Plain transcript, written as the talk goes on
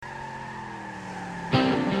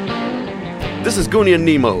This is Goonie and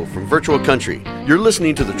Nemo from Virtual Country. You're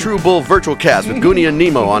listening to the True Bull Virtual Cast with Goonie and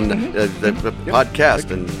Nemo on the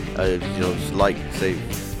podcast, and say.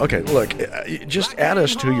 Okay, look, just add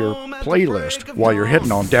us to your playlist while you're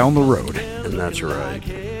heading on down the road. And that's right.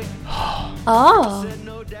 Oh.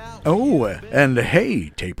 Oh, and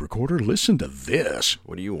hey, tape recorder, listen to this.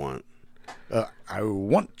 What do you want? I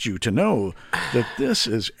want you to know that this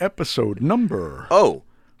is episode number... Oh,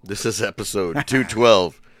 this is episode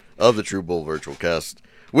 212 of the True Bull Virtual Cast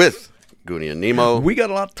with Goonie and Nemo. We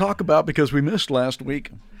got a lot to talk about because we missed last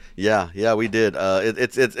week. Yeah, we did.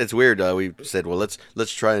 It's weird. We said, well,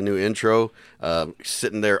 let's try a new intro.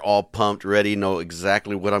 Sitting there all pumped, ready, know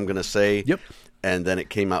exactly what I'm going to say. Yep. And then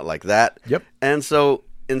it came out like that. Yep. And so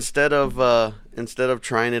instead of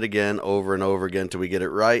trying it again over and over again till we get it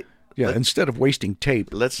right. Yeah, instead of wasting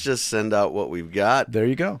tape. Let's just send out what we've got. There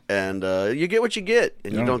you go. And you get what you get,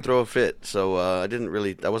 and you don't throw a fit. So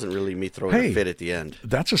that wasn't really me throwing a fit at the end.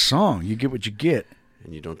 That's a song. You get what you get.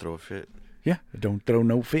 And you don't throw a fit. Yeah, don't throw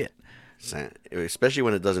no fit. Especially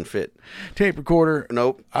when it doesn't fit. Tape recorder.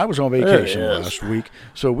 Nope. I was on vacation last week,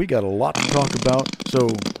 so we got a lot to talk about. So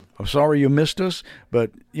I'm sorry you missed us,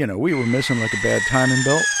 but, we were missing like a bad timing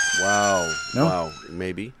belt. Wow. No? Wow.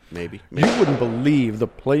 Maybe. You wouldn't believe the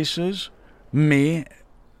places me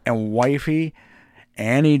and wifey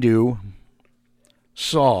Annie Do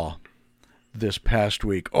saw this past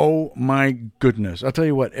week. Oh, my goodness. I'll tell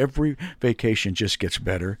you what, every vacation just gets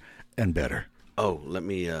better and better. Oh, let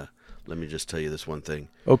me just tell you this one thing.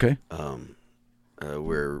 Okay.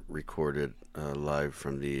 We're recorded live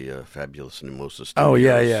from the fabulous Mimosa Studios. Oh,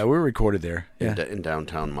 yeah. We're recorded there. Yeah. In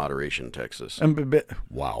downtown Moderation, Texas.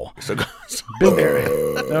 Wow. So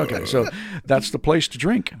okay, so that's the place to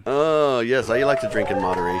drink. Oh, yes. I like to drink in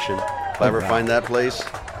moderation. If I ever find that place,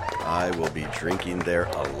 I will be drinking there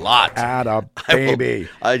a lot. Atta baby.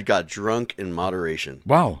 I got drunk in moderation.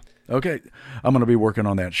 Wow. Okay, I'm going to be working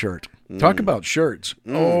on that shirt. Talk about shirts.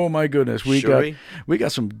 Oh my goodness, we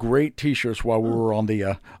got some great T-shirts while we were on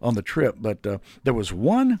the trip. But there was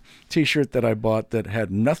one T-shirt that I bought that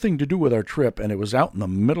had nothing to do with our trip, and it was out in the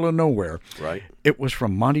middle of nowhere. Right. It was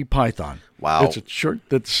from Monty Python. Wow. It's a shirt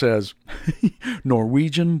that says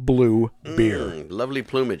Norwegian Blue Beer. Lovely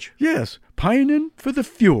plumage. Yes, pining for the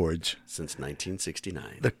fjords. Since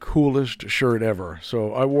 1969. The coolest shirt ever.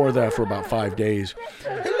 So I wore that for about 5 days.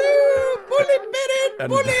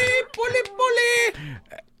 Bully.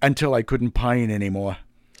 Until I couldn't pine anymore.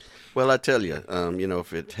 Well, I tell you,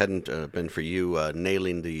 if it hadn't been for you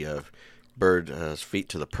nailing the bird's feet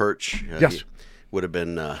to the perch, yes, would have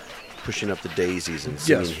been pushing up the daisies and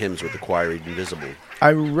singing hymns with the choir invisible.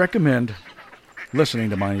 I recommend listening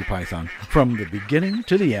to Monty Python from the beginning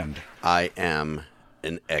to the end. I am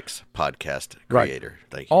an ex-podcast creator. Right.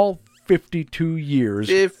 Thank you. All 52 years.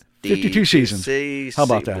 52 seasons. How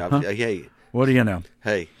about that? Huh? Hey. What do you know?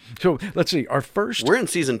 Hey. So, let's see. We're in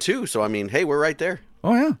season 2, so we're right there.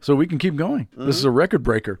 Oh, yeah. So we can keep going. Mm-hmm. This is a record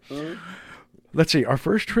breaker. Mm-hmm. Let's see. Our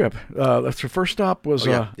first trip, our first stop was,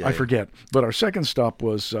 I forget. But our second stop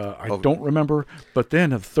was, I don't remember. But then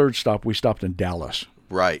the third stop, we stopped in Dallas.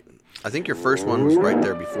 Right. I think your first one was right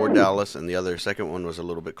there before Dallas, and the second one was a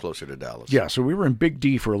little bit closer to Dallas. Yeah, so we were in Big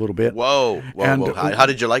D for a little bit. Whoa. How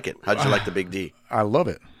did you like it? How did you like the Big D? I love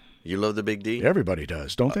it. You love the Big D? Everybody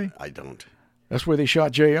does, don't they? I don't. That's where they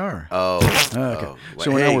shot JR. Oh. Okay. Oh.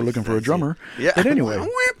 So now we're looking for a drummer. Yeah. But anyway.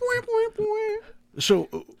 So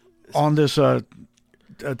on this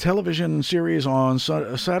television series on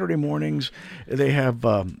Saturday mornings, they have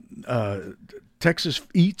Texas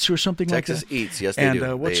Eats or something like that. Texas Eats, yes, they do.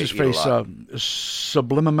 And what's his face?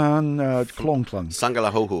 Sublimaman Klong.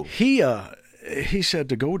 Sangalahohu. He said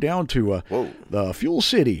to go down to the Fuel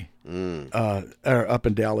City up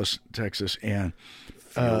in Dallas, Texas, and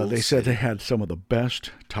they said they had some of the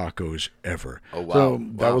best tacos ever. Oh, wow. So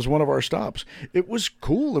that was one of our stops. It was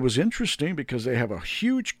cool. It was interesting because they have a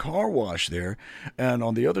huge car wash there, and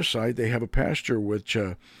on the other side they have a pasture which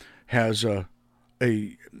has a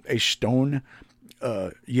stone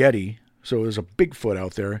Yeti. So there's a Bigfoot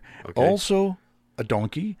out there. Okay. Also a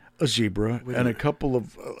donkey, a zebra, and a couple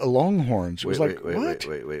of longhorns. It was what? Wait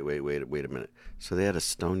a minute. So they had a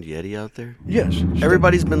stoned Yeti out there? Yes.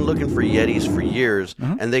 Everybody's been looking for Yetis for years,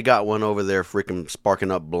 and they got one over there freaking sparking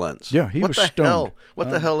up blunts. Yeah, he was stoned. What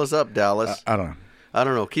the hell is up, Dallas? I don't know. I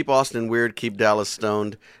don't know. Keep Austin weird, keep Dallas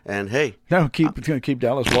stoned, and hey. No, keep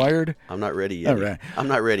Dallas wired. I'm not ready, Yeti. All right. I'm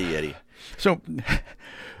not ready, Yeti. So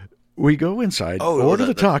we go inside, order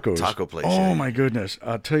the tacos. Taco place. Oh, my goodness.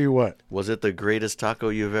 I'll tell you what. Was it the greatest taco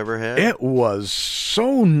you've ever had? It was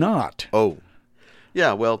so not. Oh.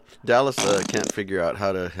 Yeah, well, Dallas can't figure out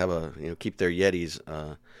how to have keep their Yetis,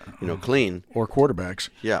 clean. Or quarterbacks.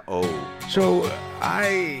 Yeah. Oh. So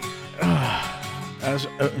as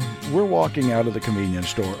we're walking out of the convenience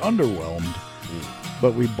store, underwhelmed,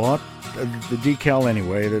 but we bought the decal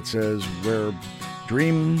anyway that says where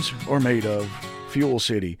dreams are made of, Fuel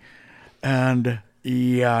City, and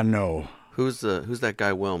no. Who's that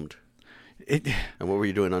guy whelmed? And what were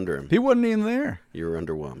you doing under him? He wasn't even there. You were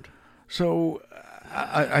underwhelmed. So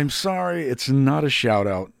I'm sorry, it's not a shout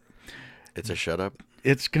out. It's a shut up.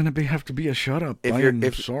 It's going to have to be a shut up.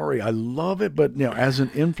 I'm sorry. I love it, but as an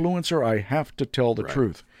influencer, I have to tell the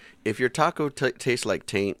truth. If your taco tastes like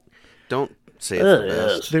taint, don't say it's the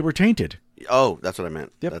best. They were tainted. Oh, that's what I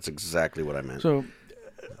meant. Yep. That's exactly what I meant. So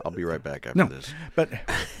I'll be right back after this. But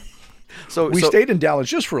so we stayed in Dallas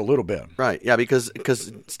just for a little bit. Right. Yeah, because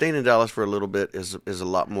staying in Dallas for a little bit is a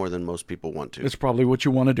lot more than most people want to. It's probably what you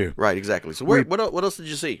want to do. Right. Exactly. So what else did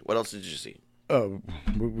you see? What else did you see?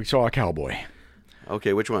 We saw a cowboy.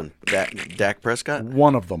 Okay, which one? Dak Prescott?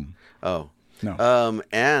 One of them. Oh. No.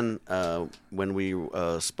 And when we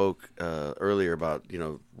spoke earlier about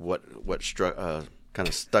what kind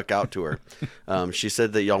of stuck out to her, she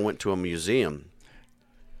said that y'all went to a museum.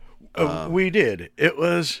 We did. It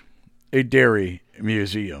was a dairy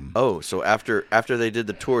museum. Oh, so after they did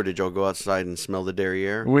the tour, did y'all go outside and smell the dairy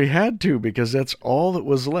air? We had to, because that's all that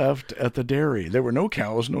was left at the dairy. There were no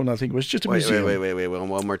cows, no nothing. It was just a museum. Wait.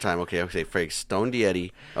 One more time. Okay. Frank, stoned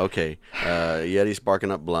Yeti. Okay. Yeti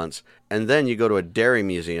sparking up blunts. And then you go to a dairy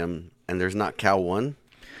museum, and there's not cow one?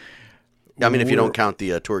 I mean, if you don't count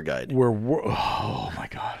the tour guide. Oh, my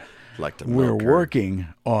God. Like to We're working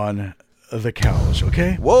on the cows,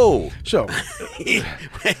 okay? Whoa! So that's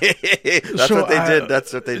what they did.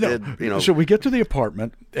 That's what they did. So we get to the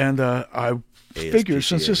apartment, and I figure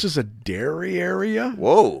since this is a dairy area.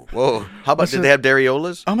 Whoa! How about did they have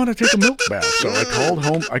Dariolas? I'm gonna take a milk bath. So I called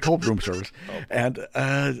home. I called room service, and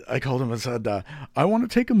I called him and said, "I want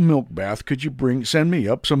to take a milk bath. Could you send me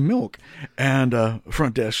up some milk?" And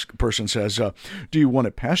front desk person says, "Do you want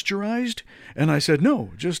it pasteurized?" And I said,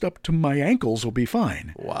 "No, just up to my ankles will be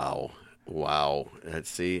fine." Wow.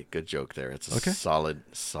 See, good joke there. It's a solid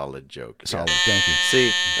joke. Solid, thank you.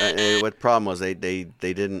 See, what the problem was they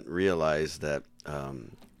didn't realize that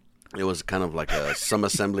it was kind of like some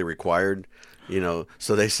assembly required,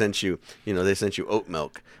 so they sent you oat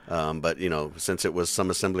milk. But since it was some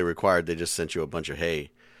assembly required, they just sent you a bunch of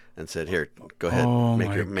hay and said, "Here, go ahead,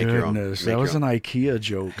 make your own." That was an IKEA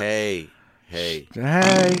joke. Hey.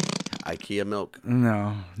 IKEA milk.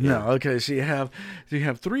 No. Okay, so you have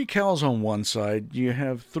 3 cows on one side. You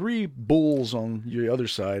have 3 bulls on the other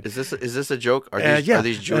side. Is this a joke? Are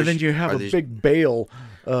these Jewish? And then you have a big bale,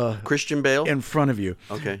 Christian bale, in front of you.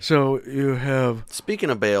 Okay. So you have. Speaking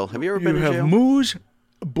of bale, have you ever been to jail? You have moos,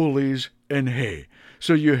 bullies, and hay.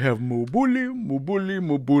 So you have moo bully,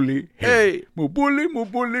 hey. Moo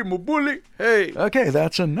bully, hey. Okay,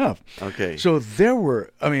 that's enough. Okay. So there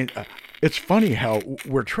were. It's funny how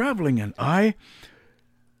we're traveling, and I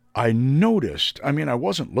noticed, I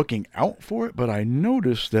wasn't looking out for it, but I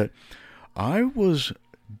noticed that I was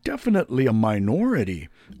definitely a minority.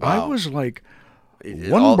 Wow. I was like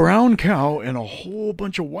one brown cow and a whole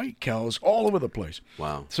bunch of white cows all over the place.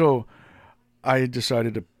 Wow. So I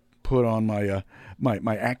decided to put on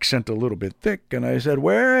my accent a little bit thick, and I said,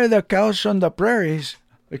 "Where are the cows on the prairies?"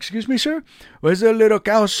 "Excuse me, sir? Where's the little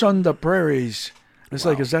cows on the prairies?" It's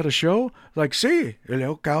like, is that a show? Like, see,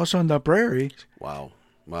 little cows on the prairie. Wow.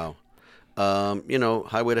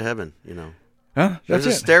 Highway to Heaven, Huh? There's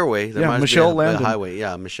a stairway. There might Michelle be Landon. a highway.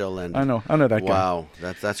 Yeah, Michelle Landon. I know that guy. Wow,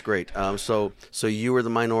 that's great. So you were the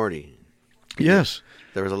minority. Yes.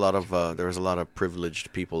 There was a lot of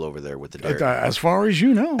privileged people over there with the dairy. As far as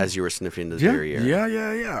you know. As you were sniffing the dairy air.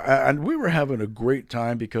 Yeah. And we were having a great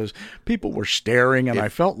time because people were staring, and I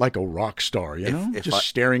felt like a rock star,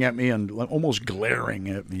 staring at me and almost glaring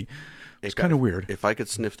at me. It's kind of weird. If I could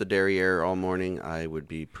sniff the dairy air all morning, I would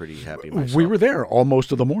be pretty happy myself. We were there all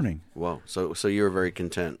most of the morning. Whoa! So you were very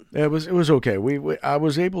content. It was okay. I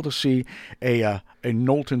was able to see a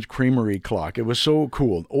Knowlton's Creamery clock. It was so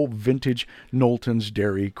cool. Old vintage Knowlton's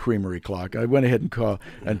Dairy Creamery clock. I went ahead and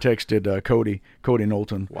texted Cody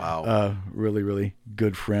Knowlton. Wow. Really, really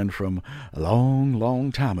good friend from a long,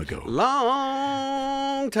 long time ago.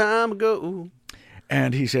 Long time ago.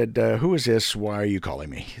 And he said, "Who is this? Why are you calling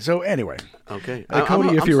me?" So anyway, okay,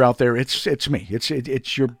 Cody, if you're out there, it's me. It's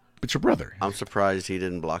your brother. I'm surprised he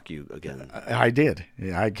didn't block you again. I did.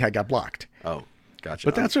 I got blocked. Oh, gotcha.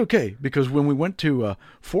 But that's okay, because when we went to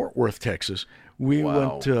Fort Worth, Texas, we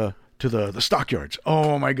went to the stockyards.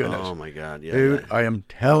 Oh my goodness. Oh my God. Yeah. Dude, I am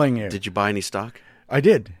telling you. Did you buy any stock? I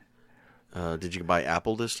did. Did you buy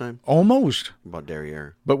apple this time? Almost. Bought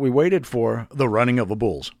derriere. But we waited for the running of the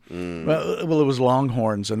bulls. Well, it was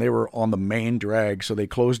Longhorns, and they were on the main drag, so they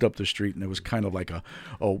closed up the street, and it was kind of like a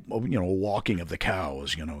walking of the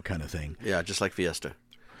cows, kind of thing. Yeah, just like Fiesta.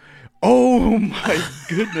 Oh, my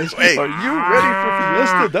goodness. Wait. Are you ready for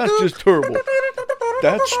Fiesta? That's just terrible.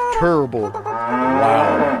 That's terrible.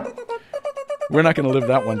 Wow. We're not going to live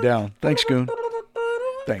that one down. Thanks, Goon.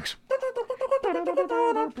 Thanks.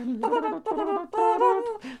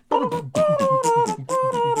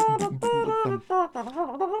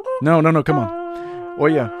 No, come on. Oh,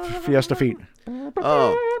 yeah, Fiesta feet.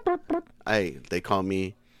 Oh, they call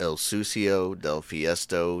me El Sucio del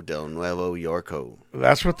Fiesto del Nuevo Yorko.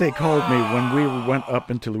 That's what they called me when we went up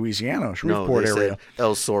into Louisiana, Shreveport they area. said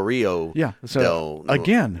El Sorio Yeah, so del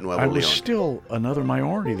again, Nuevo I was Leon. still another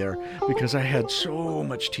minority there because I had so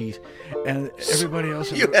much teeth, and everybody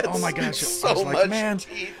else. You had oh my gosh! so I was like, much man,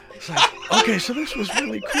 teeth. it's like, okay, so this was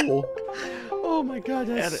really cool. Oh my God,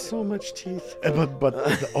 that's so much teeth.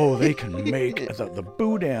 But they can make the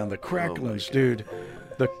boudin, the cracklings, dude.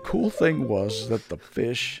 The cool thing was that the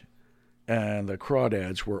fish and the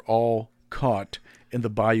crawdads were all caught in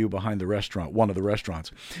the bayou behind the restaurant, one of the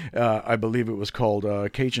restaurants. I believe it was called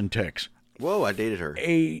Cajun Tex. Whoa, I dated her.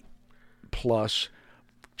 A+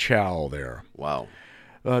 chow there. Wow.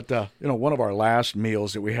 But, one of our last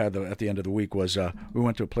meals that we had at the end of the week was we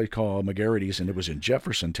went to a place called McGarrity's, and it was in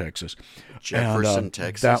Jefferson, Texas.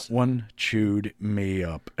 Texas. That one chewed me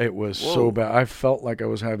up. It was so bad. I felt like I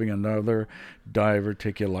was having another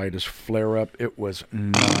diverticulitis flare-up. It was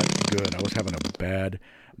not good. I was having a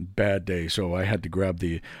bad day, so I had to grab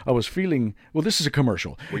I was feeling, well, this is a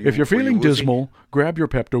commercial. If you're feeling dismal, grab your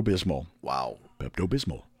Pepto-Bismol. Wow.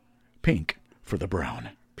 Pepto-Bismol. Pink for the brown.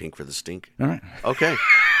 Pink for the stink. All right. Okay.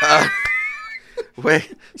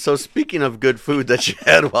 Wait. So speaking of good food that you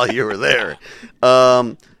had while you were there,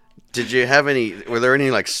 did you have any? Were there any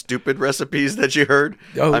like stupid recipes that you heard?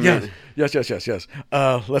 Oh, yes. Let's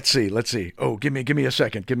see. Oh, give me a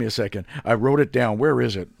second. I wrote it down. Where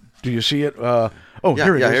is it? Do you see it? Here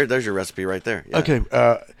it is. There's your recipe right there. Yeah. Okay.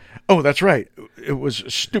 That's right. It was a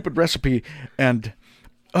stupid recipe, and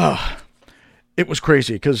it was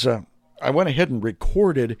crazy because I went ahead and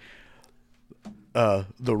recorded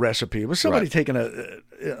the recipe. It was somebody taking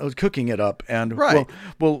cooking it up, and well,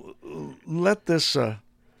 let this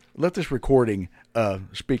recording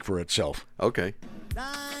speak for itself. Okay.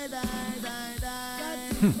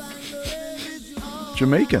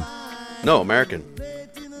 Jamaican. No, American.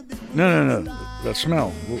 No. The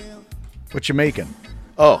smell. What you making?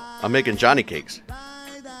 Oh, I'm making Johnny cakes.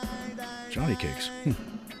 Johnny cakes.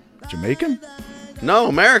 Jamaican? No,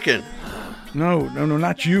 American. No,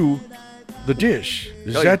 not you. The dish.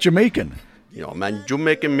 Is that Jamaican? You know, man, you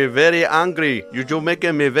making me very angry. You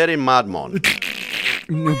making me very mad, man.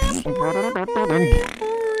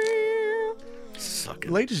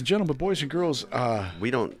 Ladies and gentlemen, boys and girls,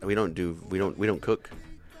 we don't cook.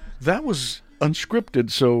 That was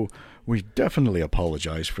unscripted, so we definitely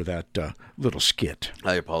apologize for that little skit.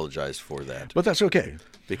 I apologize for that. But that's okay.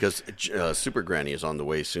 Because Super Granny is on the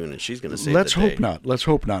way soon, and she's going to save Let's the day. hope not. Let's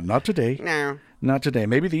hope not. Not today. No. Not today.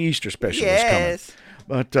 Maybe the Easter special Yes. is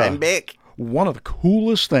coming. But I'm back. One of the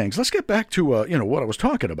coolest things. Let's get back to what I was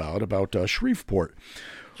talking about Shreveport.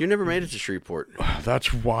 You never made it to Shreveport.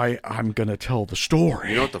 That's why I'm going to tell the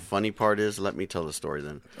story. You know what the funny part is? Let me tell the story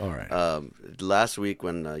then. All right. Last week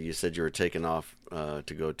when you said you were taking off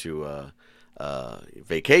to go to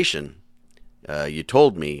vacation, you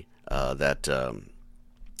told me that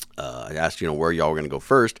I asked where y'all were going to go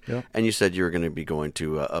first, and you said you were going to be going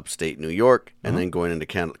to upstate New York and then going into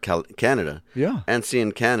Canada. Yeah. And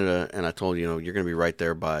seeing Canada, and I told you, you're going to be right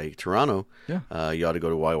there by Toronto. Yeah. You ought to go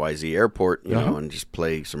to YYZ Airport, know, and just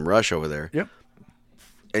play some Rush over there. Yep.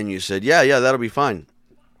 And you said, yeah, that'll be fine.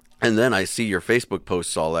 And then I see your Facebook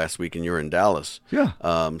posts all last week, and you're in Dallas. Yeah.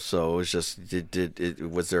 So it was just,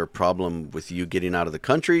 was there a problem with you getting out of the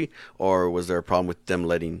country, or was there a problem with them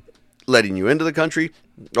letting you into the country,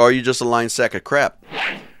 or are you just a lying sack of crap?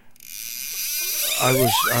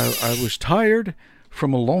 I was tired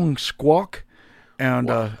from a long squawk,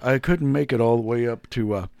 and I couldn't make it all the way up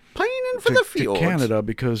to pining for the fields to Canada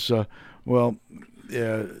because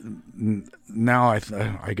now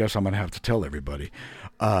I guess I'm gonna have to tell everybody.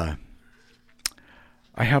 I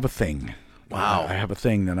have a thing. Wow. I have a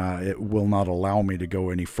thing that it will not allow me to go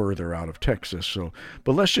any further out of Texas. So,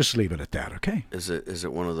 but let's just leave it at that, okay? Is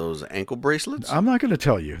it one of those ankle bracelets? I'm not going to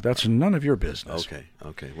tell you. That's none of your business.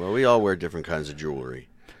 Okay. Well, we all wear different kinds of jewelry.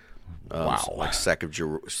 Wow. Like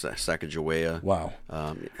Sacagawea. Wow.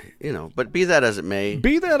 But be that as it may.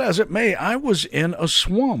 Be that as it may, I was in a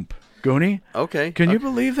swamp, Goonie. Okay. Can you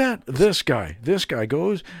believe that? This guy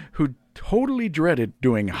who totally dreaded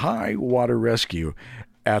doing high water rescue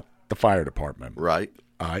at the fire department. Right.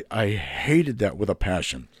 I hated that with a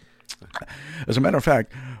passion. As a matter of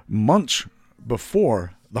fact, months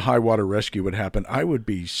before the high water rescue would happen, I would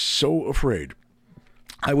be so afraid.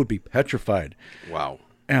 I would be petrified. Wow.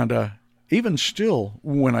 And even still,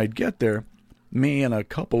 when I'd get there, me and a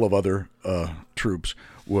couple of other troops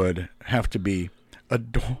would have to be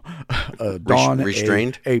don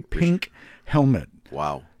restrained? a pink helmet.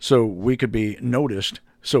 Wow. So we could be noticed.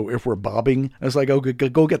 So if we're bobbing, I was like, "Oh,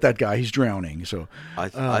 go get that guy. He's drowning." So I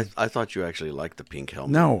thought you actually liked the pink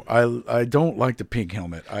helmet. no, I don't like the pink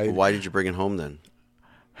helmet. Why did you bring it home then?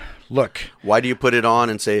 Look, Why do you put it on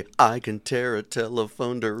and say, I can tear a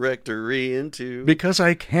telephone directory into... because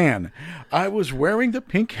I can. I was wearing the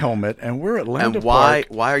pink helmet, and we're at Land And of Park.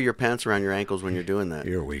 why are your pants around your ankles when you're doing that?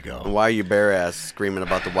 Here we go. And why are you bare ass screaming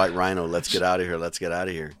about the white rhino? Let's get out of here. Let's get out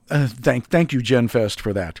of here. Thank you, Gen Fest,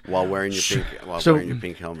 for that. While wearing your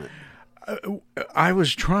pink helmet. I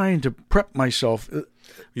was trying to prep myself.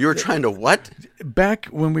 You were trying to what? Back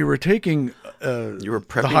when we were taking You were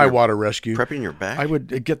the high water rescue, prepping your back? I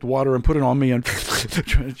would get the water and put it on me and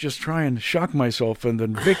just try and shock myself. And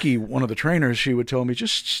then Vicky, one of the trainers, she would tell me,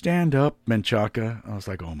 just stand up, Menchaca. I was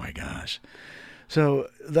like, oh my gosh. So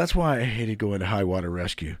that's why I hated going to high water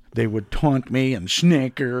rescue. They would taunt me and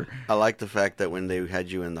snicker. I like the fact that when they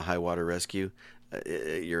had you in the high water rescue,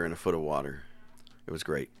 you're in a foot of water. It was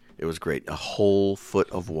great. It was great. A whole foot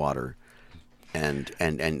of water. And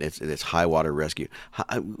it's high water rescue.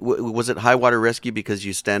 Was it high water rescue because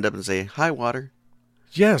you stand up and say, high water?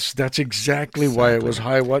 Yes, that's exactly why it was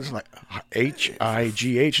high water. It's like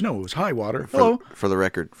H-I-G-H. No, it was high water. Hello. For the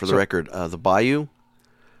record, the bayou,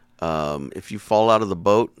 if you fall out of the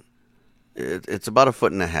boat, it's about a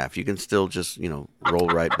foot and a half. You can still just, roll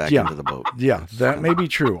right back into the boat. Yeah, that may be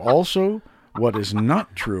true. Also, what is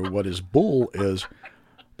not true, what is bull, is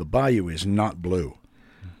the bayou is not blue.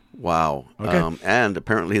 Wow. Okay. And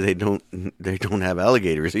apparently they don't have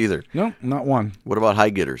alligators either. No, not one. What about high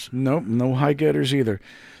getters? Nope, no high getters either.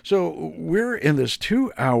 So we're in this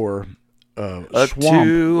 2-hour swamp.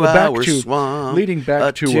 Swamp. Leading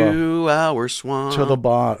back to 2-hour swamp. to the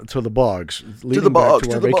bogs. To the bogs.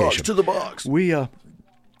 Vacation. To the bogs.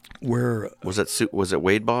 Was it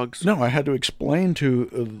Wade Boggs? No, I had to explain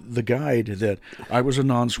to the guide that I was a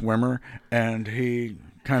non-swimmer, and he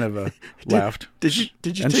kind of laughed. Did you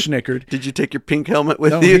snickered. Did you take your pink helmet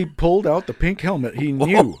with No, you? he pulled out the pink helmet. He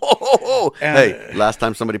knew. Hey, last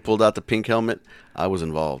time somebody pulled out the pink helmet, I was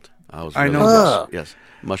involved. I know. Yes,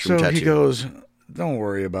 mushroom So tattoo. he goes, "Don't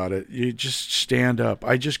worry about it. You just stand up."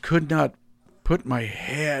 I just could not put my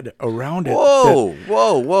head around it.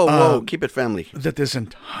 Whoa! Keep it family. That this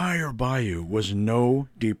entire bayou was no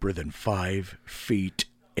deeper than 5 feet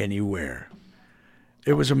anywhere.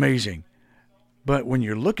 It was amazing. But when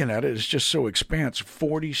you're looking at it, it's just so expansive,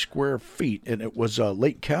 40 square feet, and it was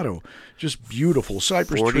Lake Caddo, just beautiful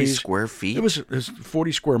cypress 40 trees. square feet? It was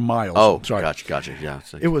 40 square miles. Oh, sorry. Gotcha. Yeah,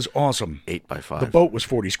 it's like it was awesome. 8 by 5. The boat was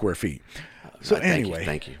 40 square feet. So anyway,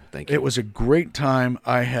 thank you. It was a great time.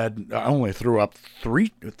 I only threw up four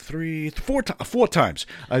times.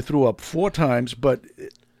 I threw up 4 times, but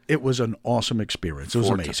it was an awesome experience. It was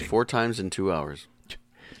amazing. 4 times in 2 hours.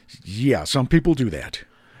 Yeah, some people do that.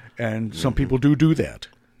 And some people do that.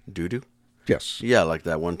 Do? Yes. Yeah, like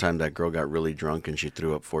that one time that girl got really drunk and she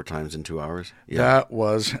threw up 4 times in 2 hours. Yeah. That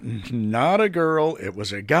was not a girl. It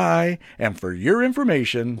was a guy. And for your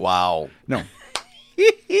information... Wow. No.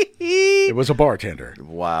 It was a bartender.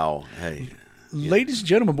 Wow. Hey. Ladies and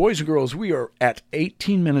gentlemen, boys and girls, we are at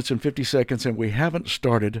 18 minutes and 50 seconds, and we haven't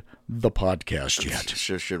started the podcast yet.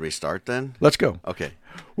 Should we start then? Let's go. Okay.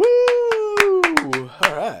 Woo!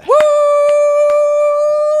 All right. Woo!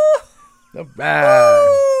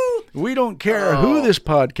 We don't care who this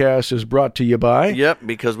podcast is brought to you by. Yep,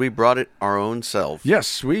 because we brought it our own self.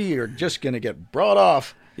 Yes, we are just going to get brought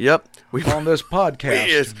off on this podcast.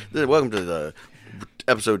 Yes. Welcome to the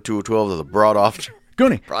episode 212 of the Brought Off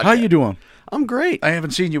Goonie, how you doing? I'm great. I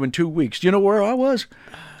haven't seen you in 2 weeks. Do you know where I was?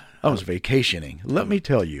 I was vacationing. Let me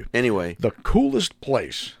tell you. Anyway. The coolest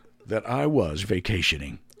place that I was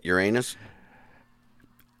vacationing. Uranus?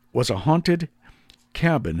 Was a haunted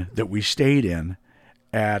cabin that we stayed in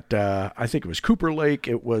at, I think it was Cooper Lake.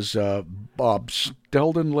 It was Bob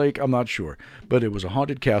Stelden Lake. I'm not sure. But it was a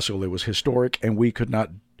haunted castle. It was historic, and we could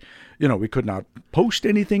not post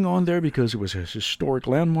anything on there because it was a historic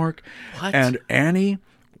landmark. What? And Annie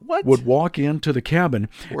would walk into the cabin,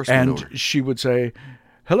 Horse and manure. she would say,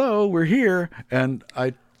 "Hello, we're here," and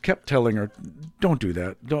I kept telling her, "Don't do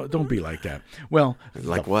that. Don't be like that." Well,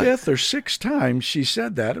 Like the what? fifth or sixth time she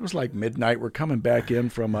said that, it was like midnight. We're coming back in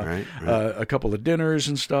from Right. a couple of dinners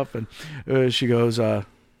and stuff, and she goes,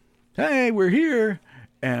 "Hey, we're here,"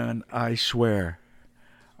 and I swear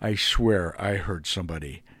I heard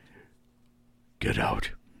somebody get out.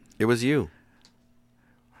 It was you.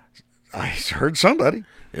 I heard somebody.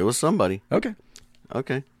 It was somebody. Okay,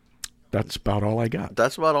 Okay. that's about all I got.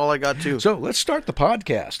 That's about all I got, too. So let's start the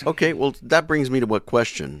podcast. Okay, well, that brings me to what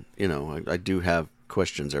question. You know, I do have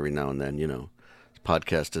questions every now and then, you know. This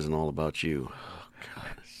podcast isn't all about you.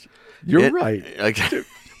 You're right.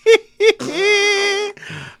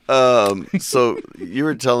 So you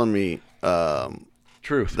were telling me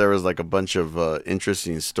Truth. there was like a bunch of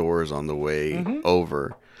interesting stores on the way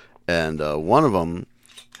over, and one of them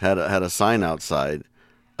had a sign outside.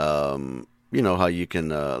 You know how you can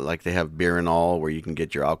like they have beer and all where you can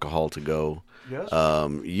get your alcohol to go. Yes.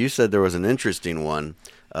 You said there was an interesting one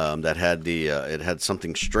that had it had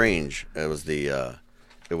something strange. It was the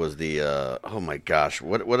oh my gosh,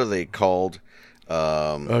 what are they called?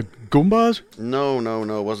 Goombas? No,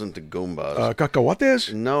 it wasn't the Goombas.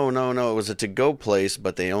 Cacahuates? No, it was a to-go place,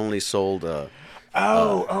 but they only sold.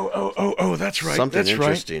 Oh, that's right. Something that's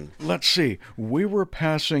interesting. Right. Let's see. We were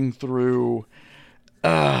passing through.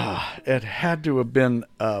 It had to have been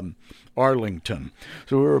Arlington.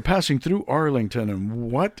 So we were passing through Arlington,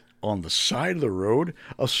 and what on the side of the road?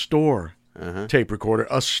 A store, tape recorder,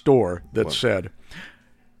 a store that said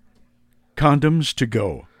 "Condoms to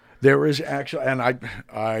go." There is actually, and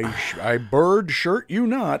I bird shirt you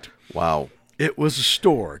not. Wow. It was a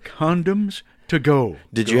store, condoms to go.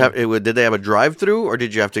 Did you have? Did they have a drive-through, or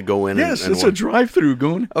did you have to go in? Yes, and it's a drive-through,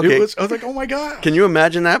 Goon. Okay. I was like, oh my god. Can you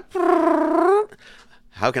imagine that?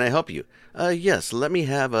 How can I help you? Yes, let me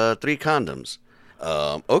have 3 condoms.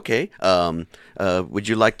 Okay. Would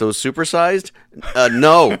you like those supersized?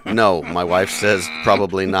 No. My wife says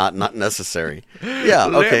probably not necessary. Yeah.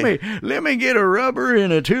 Okay. Let me get a rubber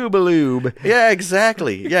and a tube of lube. Yeah.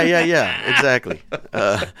 Exactly. Yeah. Exactly.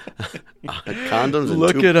 Condoms. And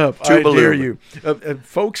Look it up. I Tubalube. dare you,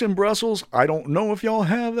 folks in Brussels. I don't know if y'all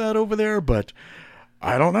have that over there, but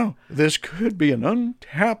I don't know. This could be an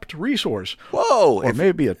untapped resource. Whoa! Or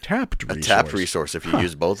maybe a tapped resource. A tapped resource if you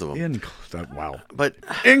use both of them. Wow. But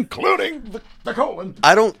including the colon.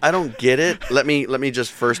 I don't get it. Let me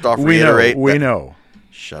just first off We reiterate. know. We know.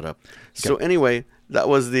 Shut up. So anyway, that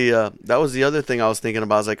was the other thing I was thinking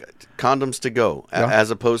about. I was like, condoms to go as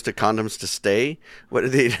opposed to condoms to stay. What do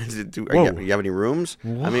they do? You have any rooms?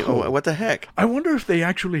 Whoa. I mean, what the heck? I wonder if they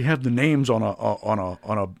actually have the names on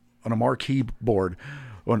a marquee board,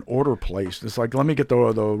 an order place. It's like, let me get the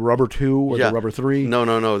rubber 2 or the rubber 3.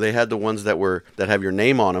 No. They had the ones that have your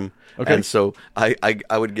name on them. Okay. And so I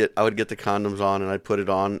would get the condoms on, and I'd put it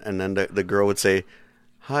on, and then the girl would say,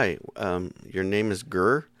 "Hi, your name is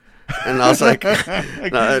Gurr." And I was like,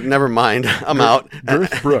 no, never mind, I'm out.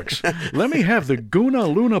 Girth Brooks. Let me have the Guna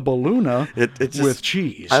Luna Balloona with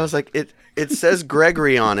cheese. I was like, it says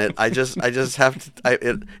Gregory on it. I just have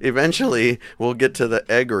to. Eventually, we'll get to the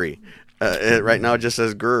eggery. Right now, it just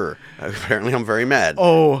says Grr. Apparently, I'm very mad.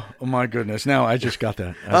 Oh my goodness! Now I just got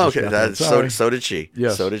that. Okay, so did she.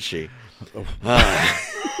 Yes. So did she.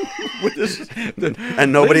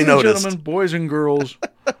 And nobody ladies noticed. and gentlemen, boys and girls,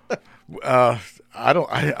 I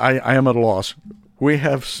am at a loss. We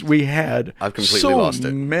had I've completely lost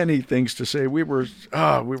it. Many things to say. We were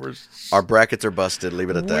Our brackets are busted.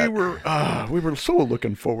 Leave it at that. We were so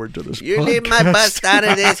looking forward to this. You podcast. leave my bust out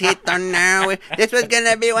of this, Hito, now. This was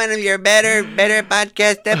gonna be one of your better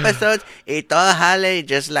podcast episodes. Hito, Hale,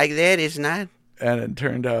 just like that, it's not. And it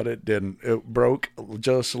turned out it didn't. It broke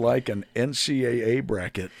just like an NCAA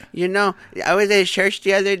bracket. You know, I was at church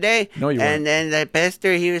the other day, No, you weren't. and then the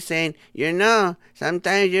pastor, he was saying, you know,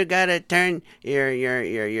 sometimes you gotta turn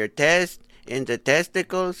your test into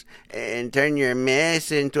testicles and turn your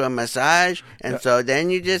mess into a massage, and so then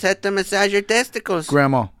you just have to massage your testicles.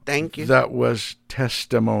 Grandma. Thank you. That was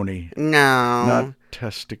testimony, No. not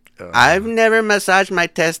testic. I've never massaged my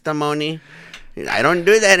testimony. I don't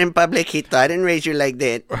do that in public, Hito. I didn't raise you like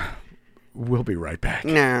that. We'll be right back.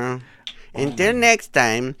 No. Until next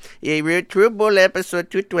time, your True Bull episode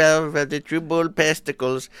 212 of the True Bull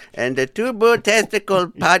Pesticles and the True Bull Testicle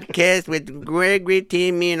podcast with Gregory,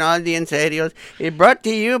 Timmy, and all the enserios is brought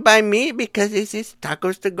to you by me because this is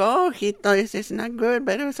tacos to go. Hito, it's not good,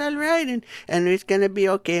 but it was all right, and it's going to be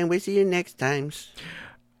okay, and we'll see you next time.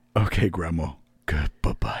 Okay, Grandma. Good.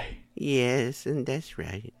 Bye-bye. Yes, and that's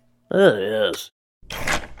right. Oh, yes.